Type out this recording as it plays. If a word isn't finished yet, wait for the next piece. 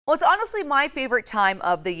Well, it's honestly my favorite time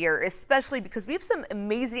of the year, especially because we have some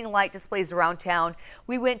amazing light displays around town.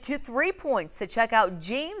 We went to 3 Points to check out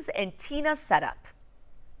James and Tina's setup.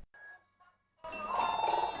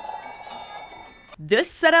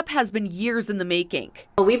 This setup has been years in the making.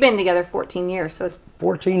 We've been together 14 years, so it's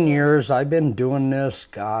 14 years. I've been doing this,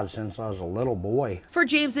 God, since I was a little boy. For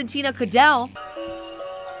James and Tina Caddell,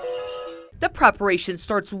 the preparation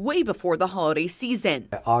starts way before the holiday season.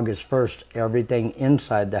 August 1st, everything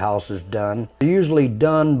inside the house is done. Usually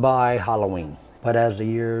done by Halloween, but as the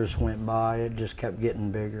years went by, it just kept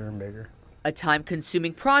getting bigger and bigger. A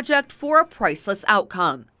time-consuming project for a priceless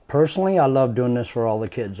outcome. Personally, I love doing this for all the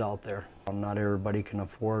kids out there. Not everybody can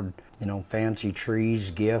afford, fancy trees,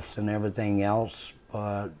 gifts, and everything else,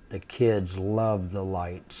 but the kids love the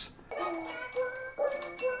lights.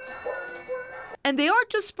 And they aren't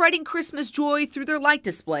just spreading Christmas joy through their light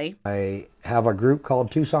display. I have a group called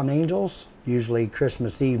Tucson Angels. Usually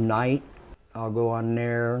Christmas Eve night, I'll go on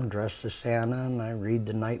there dressed as Santa, and I read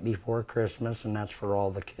the night before Christmas, and that's for all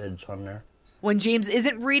the kids on there. When James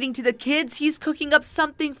isn't reading to the kids, he's cooking up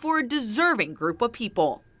something for a deserving group of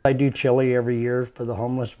people. I do chili every year for the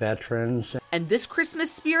homeless veterans. And this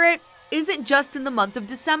Christmas spirit isn't just in the month of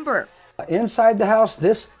December. Inside the house,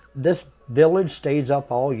 this village stays up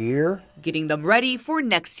all year. Getting them ready for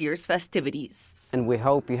next year's festivities. And we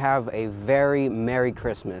hope you have a very Merry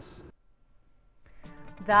Christmas.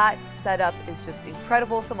 That setup is just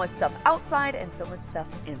incredible. So much stuff outside and so much stuff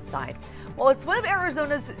inside. Well, it's one of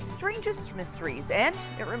Arizona's strangest mysteries, and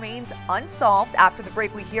it remains unsolved. After the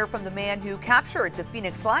break, we hear from the man who captured the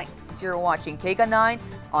Phoenix Lights. You're watching KGUN 9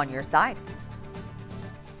 on your side.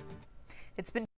 It's been